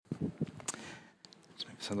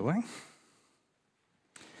Out of the way.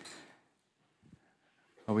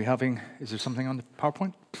 Is there something on the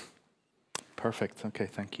PowerPoint? Perfect. Okay,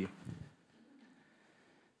 thank you.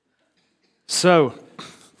 So, a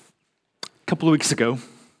couple of weeks ago,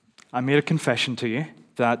 I made a confession to you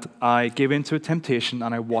that I gave in to a temptation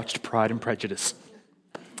and I watched Pride and Prejudice.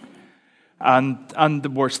 And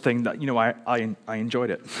the worst thing that, I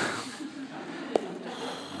enjoyed it.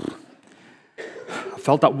 I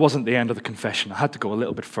felt that wasn't the end of the confession. I had to go a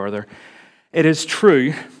little bit further. It is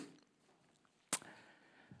true.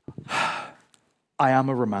 I am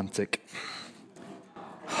a romantic.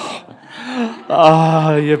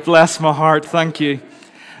 You bless my heart. Thank you.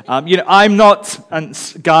 I'm not, and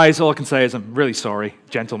guys, all I can say is I'm really sorry,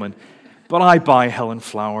 gentlemen, but I buy Helen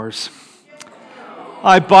flowers.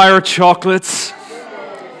 I buy her chocolates.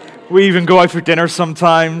 We even go out for dinner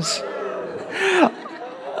sometimes.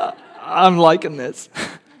 I'm liking this.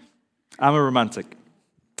 I'm a romantic.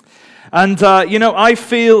 And, I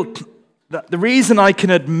feel that the reason I can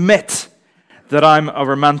admit that I'm a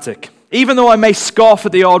romantic, even though I may scoff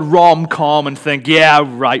at the odd rom-com and think, yeah,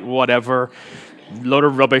 right, whatever, load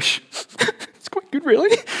of rubbish. It's quite good,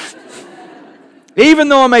 really. Even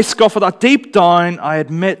though I may scoff at that, deep down, I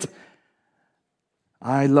admit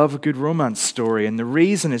I love a good romance story. And the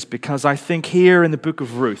reason is because I think here in the book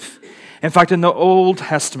of Ruth, in fact, in the Old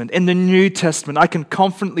Testament, in the New Testament, I can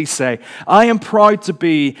confidently say, I am proud to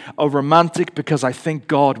be a romantic because I think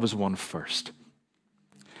God was one first.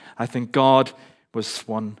 I think God was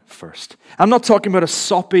one first. I'm not talking about a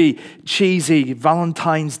soppy, cheesy,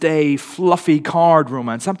 Valentine's Day, fluffy card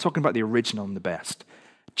romance. I'm talking about the original and the best.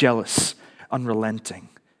 Jealous, unrelenting,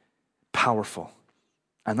 powerful.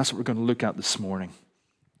 And that's what we're going to look at this morning.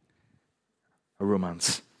 A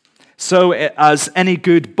romance. So, as any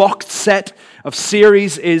good boxed set of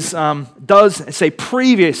series does say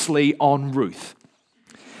previously on Ruth.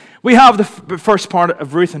 We have the first part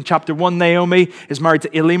of Ruth in chapter 1. Naomi is married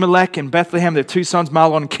to Elimelech in Bethlehem. They have two sons,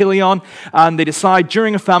 Mahlon and Chilion, and they decide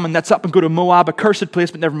during a famine that's up and go to Moab, a cursed place,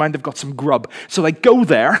 but never mind, they've got some grub. So they go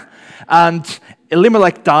there, and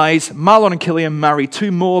Elimelech dies. Mahlon and Chilion marry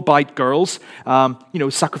two Moabite girls,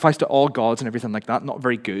 sacrificed to all gods and everything like that. Not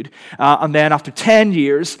very good. And then after 10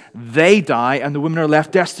 years, they die, and the women are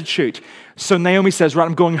left destitute. So Naomi says, right,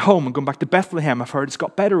 I'm going home. I'm going back to Bethlehem. I've heard it's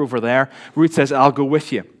got better over there. Ruth says, I'll go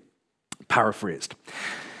with you. Paraphrased.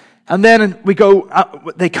 And then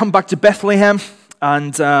they come back to Bethlehem,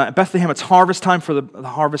 and Bethlehem, it's harvest time for the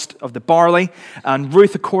harvest of the barley, and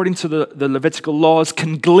Ruth, according to the Levitical laws,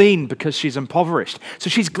 can glean because she's impoverished. So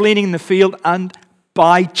she's gleaning in the field, and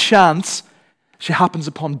by chance, she happens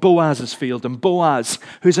upon Boaz's field, and Boaz,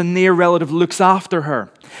 who's a near relative, looks after her.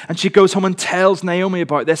 And she goes home and tells Naomi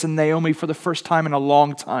about this, and Naomi, for the first time in a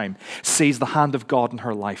long time, sees the hand of God in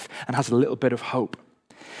her life and has a little bit of hope.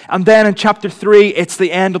 And then in chapter 3, it's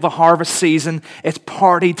the end of the harvest season. It's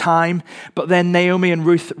party time. But then Naomi and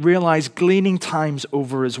Ruth realize gleaning time's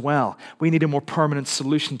over as well. We need a more permanent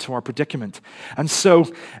solution to our predicament. And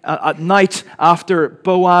so at night, after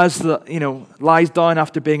Boaz lies down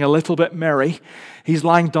after being a little bit merry, he's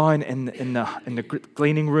lying down in the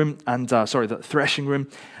gleaning room, the threshing room.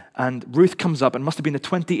 And Ruth comes up, and it must have been the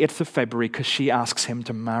 28th of February, because she asks him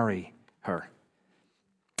to marry her.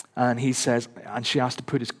 And he says, and she has to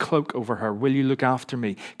put his cloak over her. Will you look after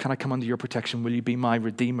me? Can I come under your protection? Will you be my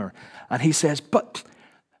redeemer? And he says, but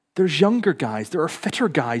there's younger guys. There are fitter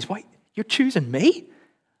guys. Why? You're choosing me?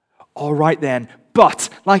 All right then. But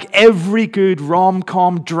like every good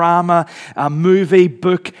rom-com, drama, movie,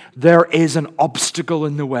 book, there is an obstacle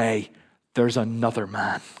in the way. There's another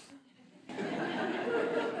man.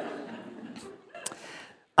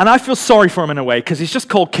 And I feel sorry for him in a way, because he's just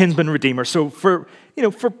called kinsman redeemer. So we're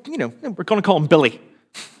going to call him Billy.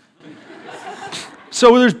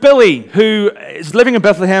 So there's Billy, who is living in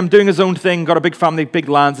Bethlehem, doing his own thing, got a big family, big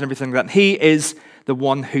lands and everything like that. He is the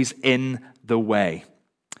one who's in the way.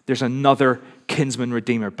 There's another kinsman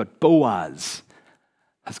redeemer, but Boaz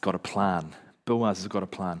has got a plan. Boaz has got a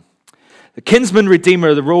plan. The kinsman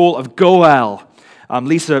redeemer, the role of Goel.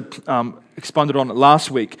 Lisa expounded on it last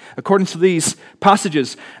week. According to these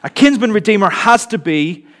passages, a kinsman redeemer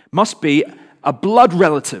must be a blood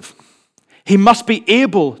relative. He must be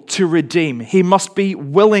able to redeem. He must be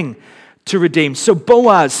willing to redeem. So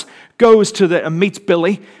Boaz goes and meets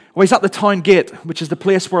Billy. Well, he's at the town gate, which is the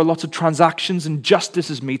place where lots of transactions and justice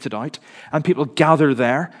is meted out, and people gather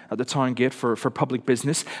there at the town gate for public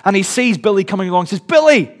business. And he sees Billy coming along and says,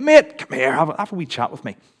 Billy, mate, come here, have a wee chat with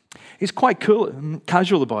me. He's quite cool and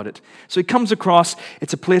casual about it. So he comes across,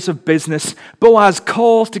 it's a place of business. Boaz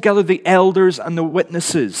calls together the elders and the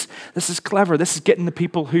witnesses. This is clever. This is getting the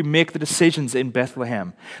people who make the decisions in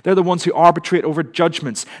Bethlehem. They're the ones who arbitrate over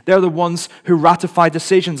judgments. They're the ones who ratify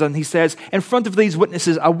decisions. And he says, in front of these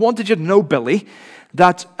witnesses, I wanted you to know, Billy,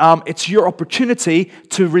 that it's your opportunity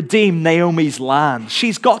to redeem Naomi's land.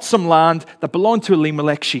 She's got some land that belonged to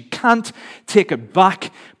Elimelech. She can't take it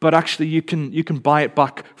back, but actually you can buy it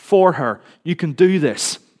back for her. You can do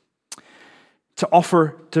this to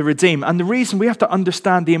offer to redeem. And the reason we have to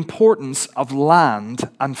understand the importance of land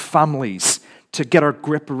and families to get our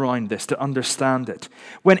grip around this, to understand it.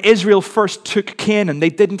 When Israel first took Canaan, they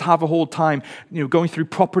didn't have a whole time, going through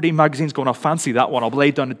property magazines, going, "I'll fancy that one, I'll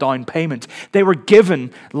lay down a down payment." They were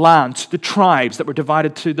given land to the tribes that were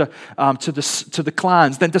divided to the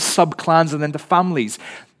clans, then to sub-clans, and then to families.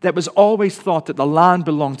 That was always thought that the land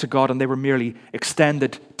belonged to God, and they were merely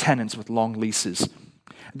extended tenants with long leases.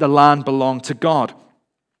 The land belonged to God,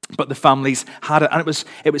 but the families had it, and it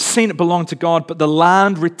was seen it belonged to God, but the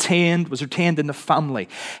land was retained in the family.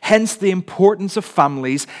 Hence the importance of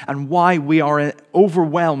families and why we are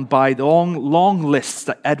overwhelmed by the long lists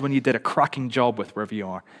that, Edwin, you did a cracking job with wherever you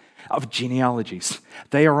are, of genealogies.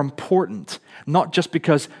 They are important, not just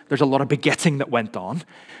because there's a lot of begetting that went on,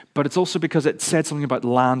 but it's also because it said something about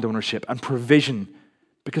land ownership and provision,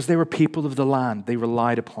 because they were people of the land. They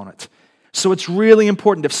relied upon it. So it's really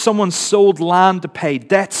important. If someone sold land to pay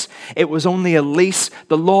debts, it was only a lease.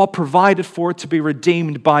 The law provided for it to be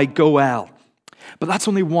redeemed by Goel. But that's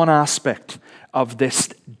only one aspect of this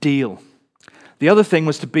deal. The other thing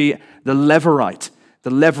was to be the levirate,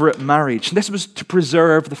 the levirate marriage. And this was to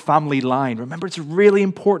preserve the family line. Remember, it's really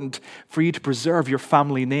important for you to preserve your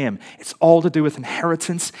family name. It's all to do with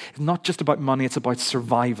inheritance. It's not just about money, it's about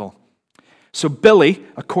survival. So Billy,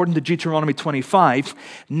 according to Deuteronomy 25,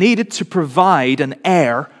 needed to provide an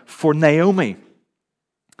heir for Naomi.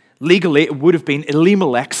 Legally, it would have been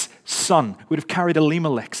Elimelech's son. It would have carried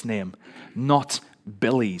Elimelech's name, not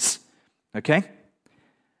Billy's. Okay?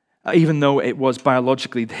 Even though it was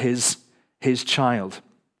biologically his child.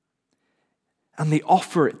 And the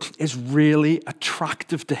offer is really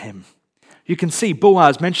attractive to him. You can see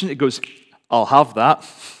Boaz mentioned it, goes, "I'll have that.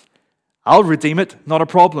 I'll redeem it, not a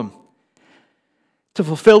problem." To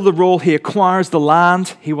fulfill the role, he acquires the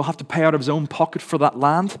land. He will have to pay out of his own pocket for that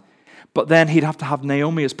land. But then he'd have to have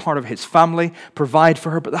Naomi as part of his family, provide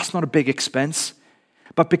for her, but that's not a big expense.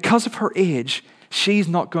 But because of her age, she's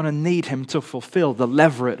not going to need him to fulfill the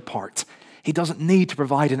levirate part. He doesn't need to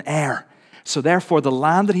provide an heir. So therefore, the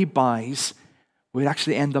land that he buys would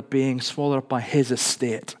actually end up being swallowed up by his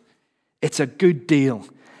estate. It's a good deal.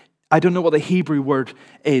 I don't know what the Hebrew word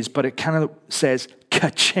is, but it kind of says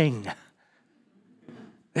ka-ching.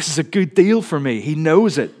 This is a good deal for me. He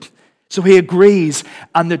knows it. So he agrees,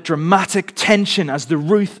 and the dramatic tension as the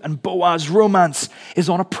Ruth and Boaz romance is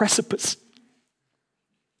on a precipice.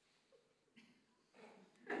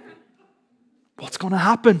 What's going to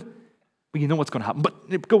happen? Well, you know what's going to happen,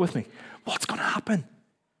 but go with me. What's going to happen?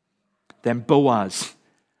 Then Boaz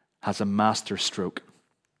has a master stroke.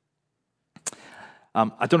 I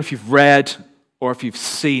don't know if you've read or if you've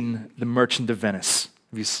seen The Merchant of Venice.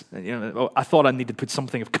 I thought I needed to put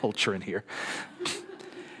something of culture in here.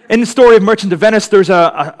 In the story of Merchant of Venice, there's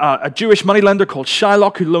a Jewish moneylender called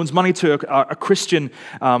Shylock who loans money to a Christian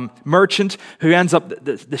merchant who ends up,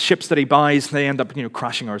 the ships that he buys, they end up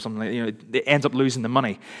crashing or something. They ends up losing the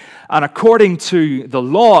money. And according to the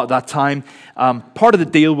law at that time, part of the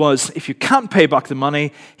deal was if you can't pay back the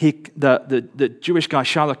money, the Jewish guy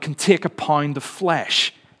Shylock can take a pound of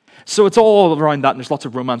flesh. So it's all around that, and there's lots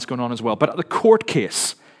of romance going on as well. But at the court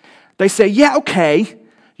case, they say, yeah, okay,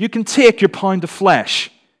 you can take your pound of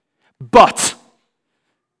flesh, but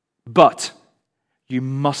you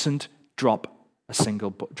mustn't drop a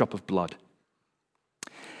single drop of blood.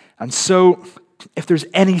 And so, if there's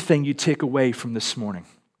anything you take away from this morning,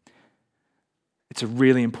 it's a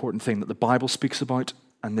really important thing that the Bible speaks about,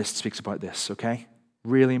 and this speaks about this, okay?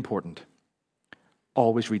 Really important.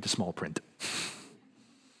 Always read the small print.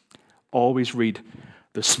 Always read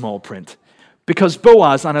the small print. Because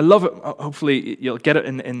Boaz, and I love it, hopefully you'll get it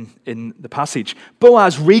in the passage,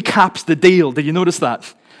 Boaz recaps the deal. Did you notice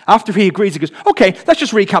that? After he agrees, he goes, okay, let's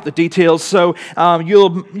just recap the details. So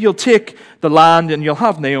you'll take the land, and you'll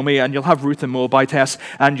have Naomi, and you'll have Ruth and Moabitess,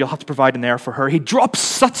 and you'll have to provide an heir for her. He drops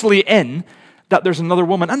subtly in that there's another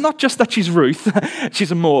woman, and not just that she's Ruth,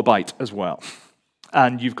 she's a Moabite as well.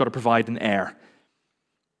 And you've got to provide an heir.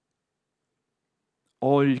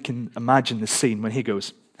 Or you can imagine the scene when he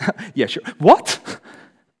goes, yeah, sure. What?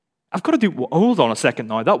 I've got to do, well, hold on a second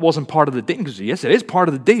now, that wasn't part of the deal. Because yes, it is part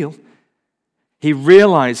of the deal.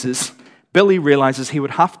 Billy realizes he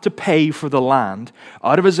would have to pay for the land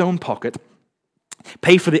out of his own pocket,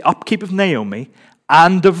 pay for the upkeep of Naomi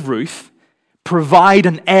and of Ruth, provide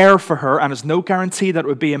an heir for her, and there's no guarantee that it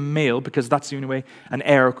would be a male because that's the only way an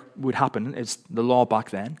heir would happen. It's the law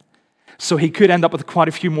back then. So he could end up with quite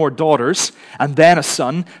a few more daughters and then a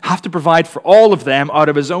son, have to provide for all of them out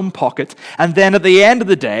of his own pocket. And then at the end of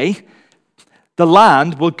the day, the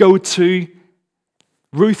land will go to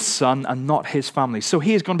Ruth's son and not his family. So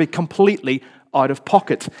he is going to be completely out of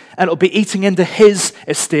pocket. And it'll be eating into his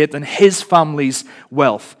estate and his family's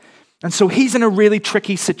wealth. And so he's in a really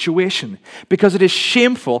tricky situation because it is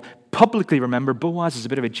shameful. Publicly, remember, Boaz is a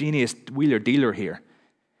bit of a genius wheeler-dealer here.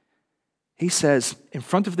 He says, in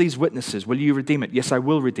front of these witnesses, will you redeem it? Yes, I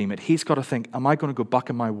will redeem it. He's got to think, am I going to go back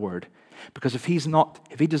on my word? Because if he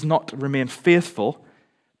does not remain faithful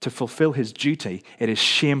to fulfill his duty, it is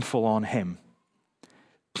shameful on him.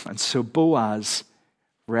 And so Boaz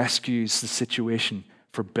rescues the situation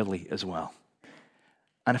for Billy as well.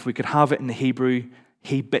 And if we could have it in the Hebrew,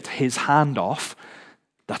 he bit his hand off.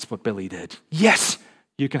 That's what Billy did. Yes,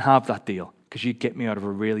 you can have that deal because you get me out of a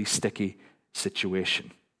really sticky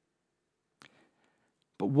situation.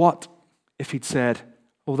 But what if he'd said,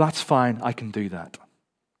 oh, that's fine, I can do that?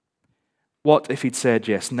 What if he'd said,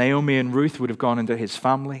 yes, Naomi and Ruth would have gone into his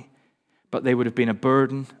family, but they would have been a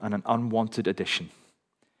burden and an unwanted addition.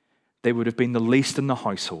 They would have been the least in the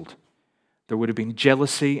household. There would have been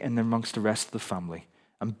jealousy in amongst the rest of the family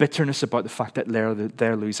and bitterness about the fact that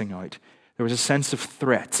they're losing out. There was a sense of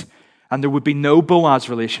threat. And there would be no Boaz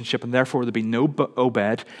relationship, and therefore there'd be no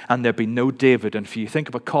Obed, and there'd be no David. And if you think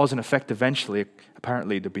about cause and effect, eventually,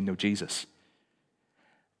 apparently there'd be no Jesus.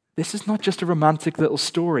 This is not just a romantic little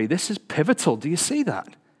story. This is pivotal. Do you see that?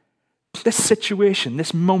 This situation,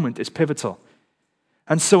 this moment is pivotal.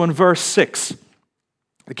 And so in verse 6,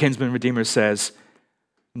 the kinsman redeemer says,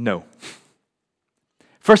 no.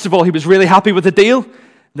 First of all, he was really happy with the deal.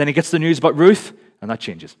 Then he gets the news about Ruth, and that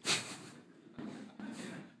changes.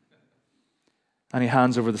 And he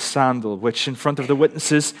hands over the sandal, which in front of the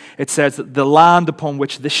witnesses, it says that the land upon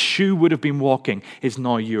which this shoe would have been walking is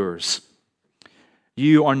now yours.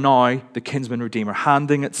 You are now the kinsman redeemer,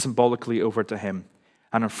 handing it symbolically over to him.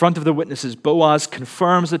 And in front of the witnesses, Boaz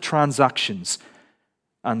confirms the transactions,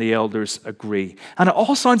 and the elders agree. And it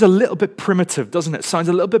all sounds a little bit primitive, doesn't it? It sounds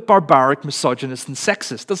a little bit barbaric, misogynist, and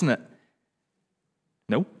sexist, doesn't it?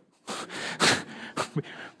 No.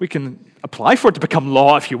 We can apply for it to become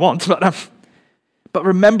law if you want, but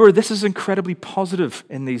remember, this is incredibly positive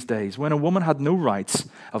in these days when a woman had no rights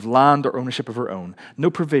of land or ownership of her own, no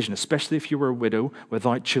provision, especially if you were a widow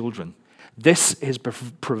without children. This is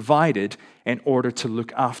provided in order to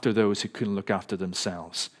look after those who couldn't look after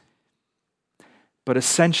themselves. But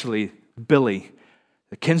essentially, Billy,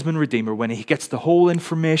 the kinsman redeemer, when he gets the whole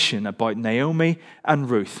information about Naomi and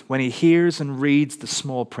Ruth, when he hears and reads the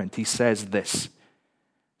small print, he says this,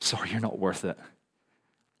 sorry, you're not worth it.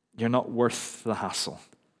 You're not worth the hassle.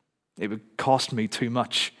 It would cost me too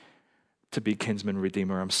much to be kinsman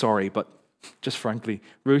redeemer. I'm sorry, but just frankly,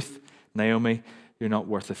 Ruth, Naomi, you're not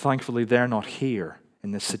worth it. Thankfully, they're not here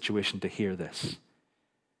in this situation to hear this.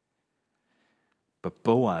 But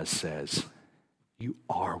Boaz says, you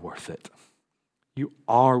are worth it. You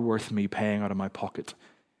are worth me paying out of my pocket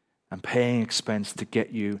and paying expense to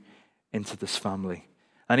get you into this family.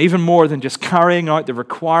 And even more than just carrying out the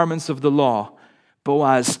requirements of the law,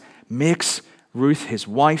 Boaz makes Ruth his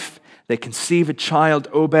wife. They conceive a child,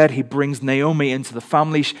 Obed. He brings Naomi into the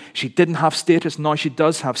family. She didn't have status. Now she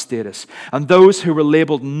does have status. And those who were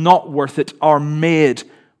labeled not worth it are made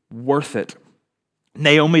worth it.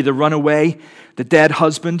 Naomi, the runaway, the dead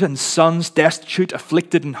husband and sons, destitute,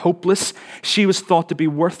 afflicted, and hopeless, she was thought to be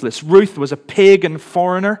worthless. Ruth was a pagan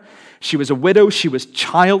foreigner. She was a widow. She was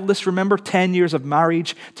childless. Remember, 10 years of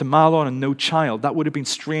marriage to Mahlon and no child. That would have been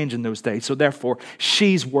strange in those days. So therefore,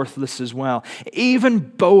 she's worthless as well. Even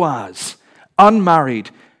Boaz, unmarried,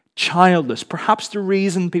 childless. Perhaps the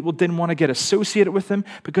reason people didn't want to get associated with him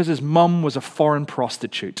because his mum was a foreign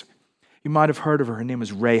prostitute. You might have heard of her. Her name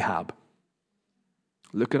was Rahab.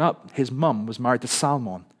 Look it up. His mum was married to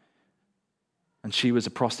Salmon, and she was a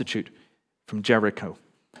prostitute from Jericho.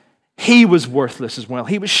 He was worthless as well.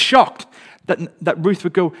 He was shocked that Ruth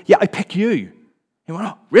would go, yeah, I pick you. He went,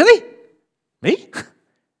 oh, really? Me?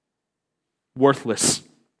 Worthless.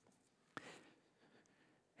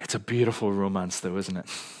 It's a beautiful romance though, isn't it?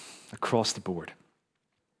 Across the board.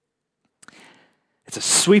 It's a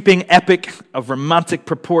sweeping epic of romantic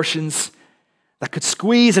proportions that could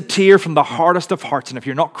squeeze a tear from the hardest of hearts. And if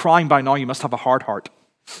you're not crying by now, you must have a hard heart.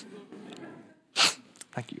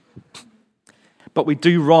 Thank you. But we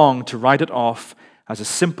do wrong to write it off as a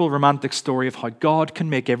simple romantic story of how God can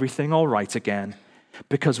make everything all right again.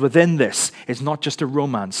 Because within this is not just a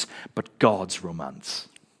romance, but God's romance.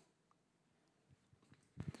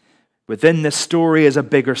 Within this story is a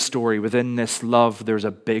bigger story. Within this love, there's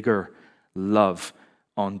a bigger love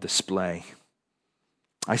on display.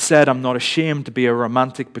 I said I'm not ashamed to be a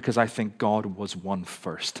romantic because I think God was one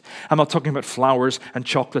first. I'm not talking about flowers and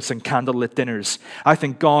chocolates and candlelit dinners. I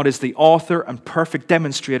think God is the author and perfect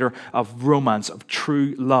demonstrator of romance, of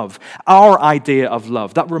true love. Our idea of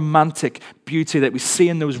love, that romantic beauty that we see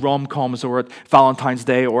in those rom-coms or at Valentine's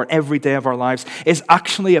Day or every day of our lives, is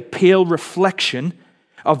actually a pale reflection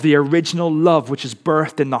of the original love which is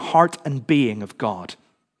birthed in the heart and being of God.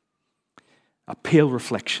 A pale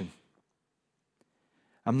reflection.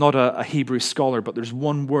 I'm not a Hebrew scholar, but there's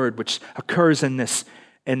one word which occurs in this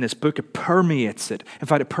book. It permeates it. In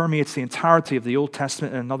fact, it permeates the entirety of the Old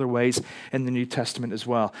Testament and in other ways in the New Testament as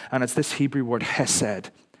well. And it's this Hebrew word,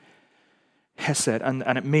 HESED. HESED,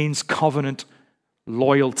 and it means covenant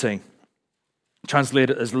loyalty.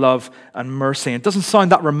 Translated as love and mercy. It doesn't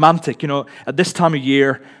sound that romantic. At this time of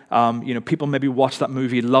year, people maybe watch that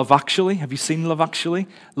movie Love Actually. Have you seen Love Actually?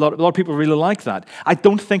 A lot of people really like that. I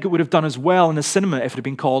don't think it would have done as well in the cinema if it had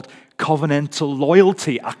been called Covenantal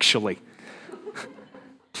Loyalty, actually.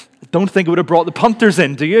 I don't think it would have brought the punters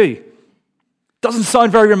in, do you? Doesn't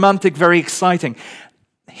sound very romantic, very exciting.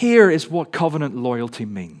 Here is what covenant loyalty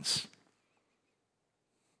means.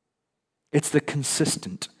 It's the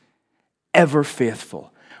consistent, ever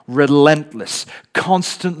faithful, relentless,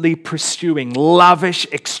 constantly pursuing, lavish,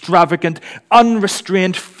 extravagant,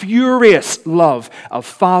 unrestrained, furious love of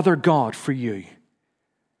Father God for you.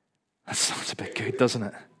 That sounds a bit good, doesn't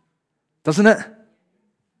it? Doesn't it?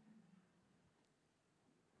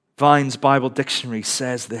 Vine's Bible Dictionary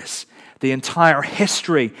says this: the entire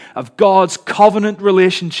history of God's covenant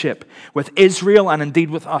relationship with Israel and indeed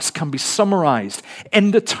with us can be summarized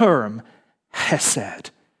in the term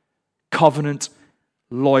HESED. Covenant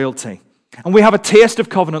loyalty. And we have a taste of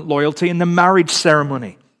covenant loyalty in the marriage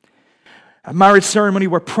ceremony. A marriage ceremony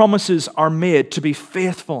where promises are made to be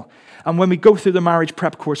faithful. And when we go through the marriage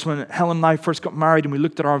prep course, when Helen and I first got married and we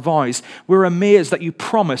looked at our vows, we're amazed that you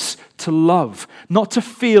promise to love. Not to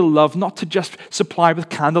feel love, not to just supply with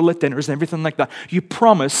candlelit dinners and everything like that. You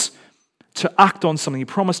promise to act on something. You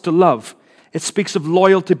promise to love. It speaks of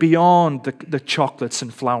loyalty beyond the chocolates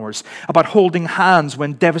and flowers, about holding hands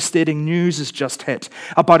when devastating news has just hit,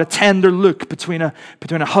 about a tender look between a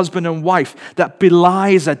husband and wife that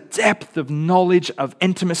belies a depth of knowledge, of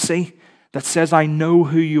intimacy, that says, I know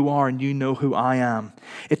who you are and you know who I am.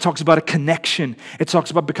 It talks about a connection. It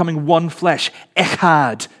talks about becoming one flesh,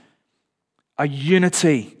 HESED, a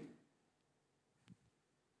unity,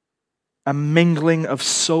 a mingling of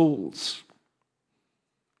souls.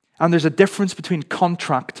 And there's a difference between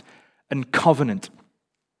contract and covenant.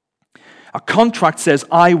 A contract says,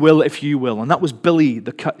 I will if you will. And that was Billy,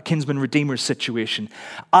 the kinsman redeemer situation.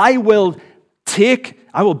 I will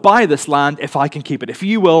buy this land if I can keep it. If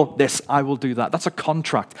you will this, I will do that. That's a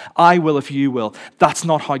contract. I will if you will. That's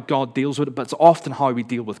not how God deals with it, but it's often how we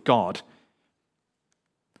deal with God.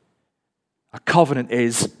 A covenant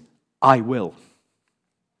is, I will.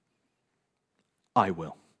 I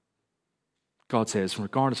will. God says,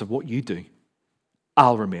 regardless of what you do,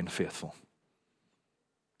 I'll remain faithful.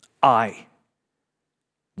 I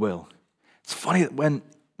will. It's funny that when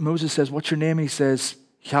Moses says, what's your name? He says,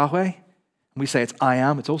 Yahweh. And we say it's I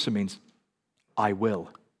am. It also means I will.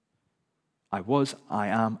 I was, I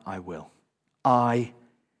am, I will. I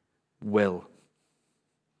will.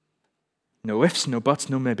 No ifs, no buts,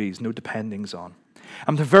 no maybes, no dependings on.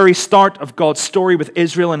 And the very start of God's story with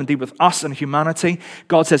Israel and indeed with us and humanity,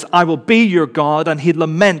 God says, I will be your God, and he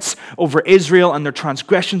laments over Israel and their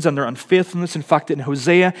transgressions and their unfaithfulness. In fact, in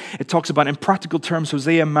Hosea, it talks about, in practical terms,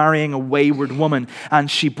 Hosea marrying a wayward woman, and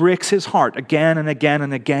she breaks his heart again and again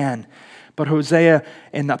and again. But Hosea,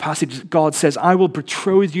 in that passage, God says, I will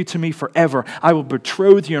betroth you to me forever. I will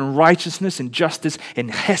betroth you in righteousness, in justice, in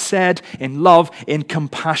HESED, in love, in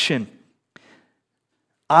compassion.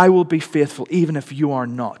 I will be faithful even if you are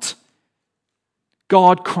not.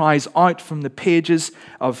 God cries out from the pages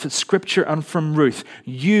of Scripture and from Ruth,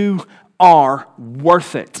 you are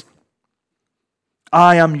worth it.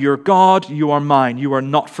 I am your God, you are mine, you are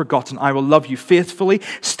not forgotten. I will love you faithfully,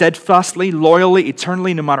 steadfastly, loyally,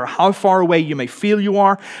 eternally, no matter how far away you may feel you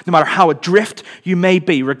are, no matter how adrift you may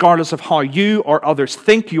be, regardless of how you or others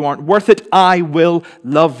think you aren't worth it, I will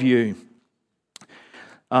love you.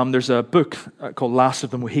 There's a book called Last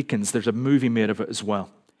of the Mohicans. There's a movie made of it as well.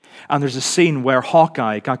 And there's a scene where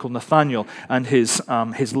Hawkeye, a guy called Nathaniel, and his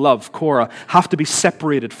love, Cora, have to be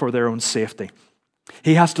separated for their own safety.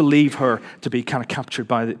 He has to leave her to be kind of captured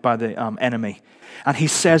by the enemy. And he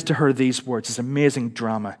says to her these words. It's amazing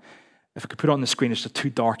drama. If I could put it on the screen, it's just too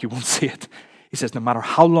dark, you won't see it. He says, no matter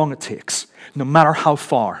how long it takes, no matter how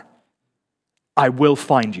far, I will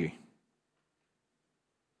find you.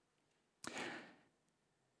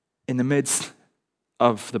 In the midst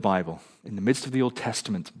of the Bible, in the midst of the Old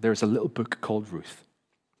Testament, there's a little book called Ruth.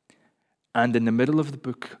 And in the middle of the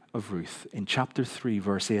book of Ruth, in chapter 3,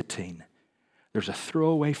 verse 18, there's a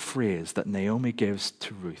throwaway phrase that Naomi gives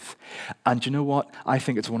to Ruth. And you know what? I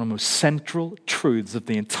think it's one of the most central truths of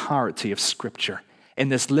the entirety of Scripture. In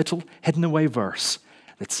this little hidden away verse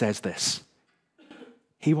that says this: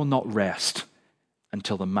 he will not rest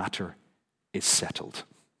until the matter is settled.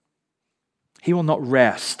 He will not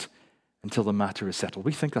rest until the matter is settled.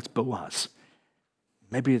 We think that's Boaz.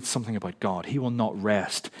 Maybe it's something about God. He will not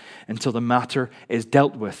rest until the matter is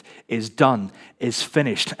dealt with, is done, is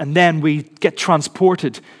finished. And then we get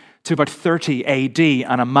transported to about 30 AD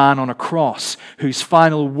and a man on a cross whose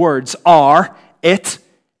final words are, it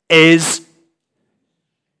is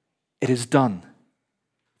done.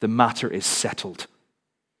 The matter is settled.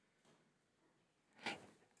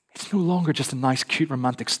 It's no longer just a nice, cute,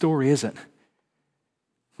 romantic story, is it?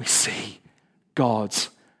 We see God's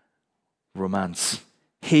romance.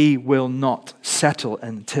 He will not settle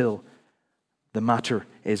until the matter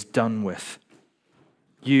is done with.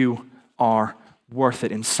 You are worth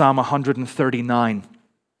it. In Psalm 139,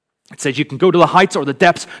 it says, you can go to the heights or the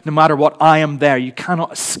depths, no matter what, I am there. You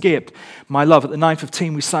cannot escape my love. At the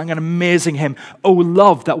 9:15, we sang an amazing hymn, Oh,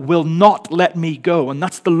 love that will not let me go. And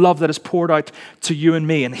that's the love that is poured out to you and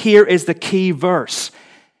me. And here is the key verse.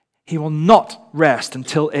 He will not rest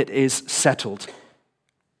until it is settled.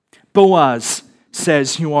 Boaz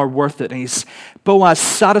says you are worth it. And Boaz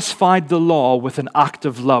satisfied the law with an act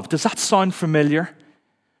of love. Does that sound familiar?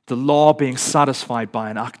 The law being satisfied by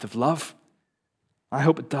an act of love? I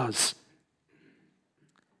hope it does.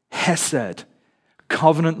 HESED,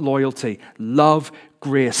 covenant loyalty, love,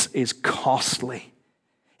 grace is costly.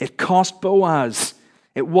 It cost Boaz.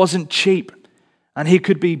 It wasn't cheap. And he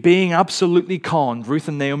could be being absolutely conned. Ruth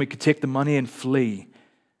and Naomi could take the money and flee.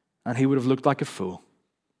 And he would have looked like a fool.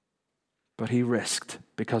 But he risked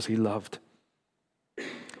because he loved.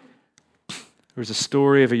 There's a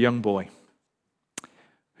story of a young boy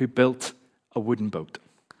who built a wooden boat.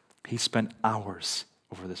 He spent hours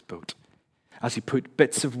over this boat. As he put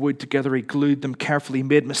bits of wood together, he glued them carefully. He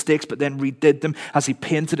made mistakes, but then redid them. As he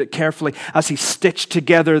painted it carefully, as he stitched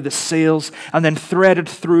together the sails, and then threaded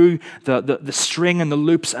through the string and the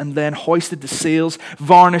loops, and then hoisted the sails,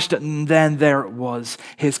 varnished it, and then there it was,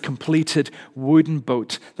 his completed wooden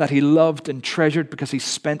boat that he loved and treasured because he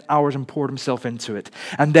spent hours and poured himself into it.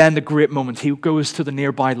 And then the great moment, he goes to the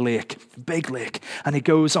nearby lake, big lake, and he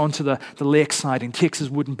goes onto the lakeside and takes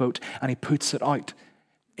his wooden boat and he puts it out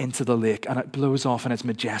into the lake, and it blows off, and it's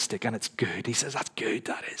majestic, and it's good. He says, that's good,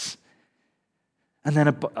 that is. And then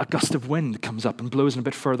a gust of wind comes up and blows him a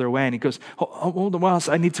bit further away, and he goes, hold on,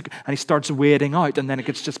 I need to, and he starts wading out, and then it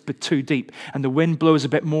gets just a bit too deep, and the wind blows a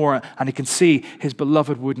bit more, and he can see his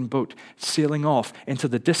beloved wooden boat sailing off into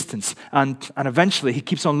the distance, and eventually he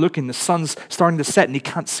keeps on looking, the sun's starting to set, and he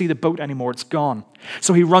can't see the boat anymore, it's gone.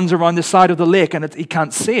 So he runs around the side of the lake, and he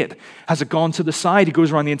can't see it. Has it gone to the side? He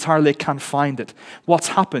goes around the entire lake, can't find it. What's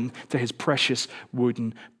happened to his precious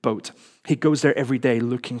wooden boat? He goes there every day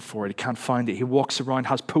looking for it. He can't find it. He walks around,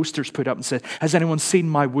 has posters put up and says, has anyone seen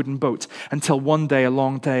my wooden boat? Until one day, a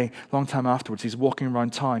long time afterwards, he's walking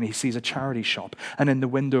around town and he sees a charity shop. And in the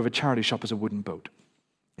window of a charity shop is a wooden boat.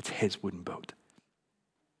 It's his wooden boat.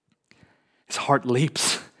 His heart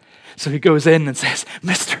leaps. So he goes in and says,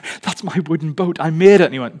 Mister, that's my wooden boat. I made it.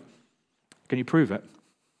 And he went, can you prove it?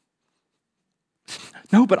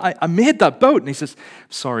 No, but I made that boat. And he says,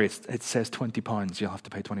 sorry, it says £20. You'll have to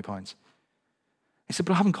pay £20. He said,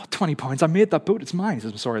 but I haven't got £20. I made that boat. It's mine. He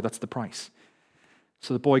says, I'm sorry, that's the price.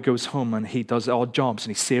 So the boy goes home and he does odd jobs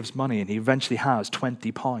and he saves money and he eventually has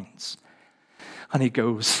 £20. And he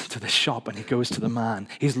goes to the shop and he goes to the man.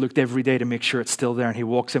 He's looked every day to make sure it's still there, and he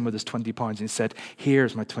walks in with his £20 and he said,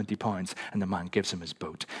 here's my £20. And the man gives him his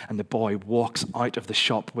boat. And the boy walks out of the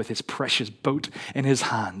shop with his precious boat in his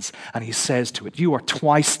hands, and he says to it, you are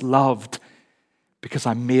twice loved because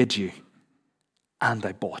I made you and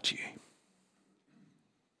I bought you.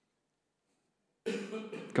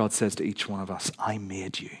 God says to each one of us, I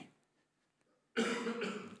made you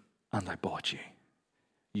and I bought you.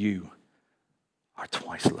 You are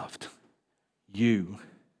twice loved. You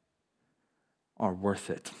are worth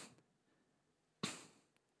it.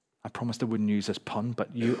 I promised I wouldn't use this pun, but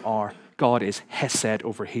God is HESED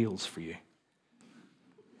over heels for you.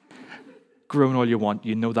 Groan all you want,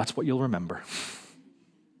 you know that's what you'll remember.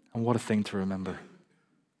 And what a thing to remember.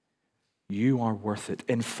 You are worth it.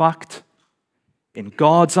 In fact, in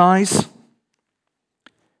God's eyes,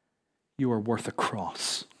 you are worth a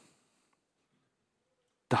cross.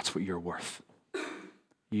 That's what you're worth.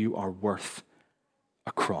 You are worth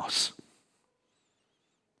a cross.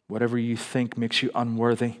 Whatever you think makes you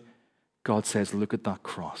unworthy, God says, look at that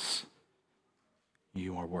cross.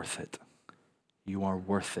 You are worth it. You are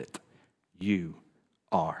worth it. You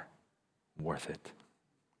are worth it.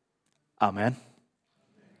 Amen.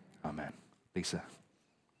 Amen. Lisa.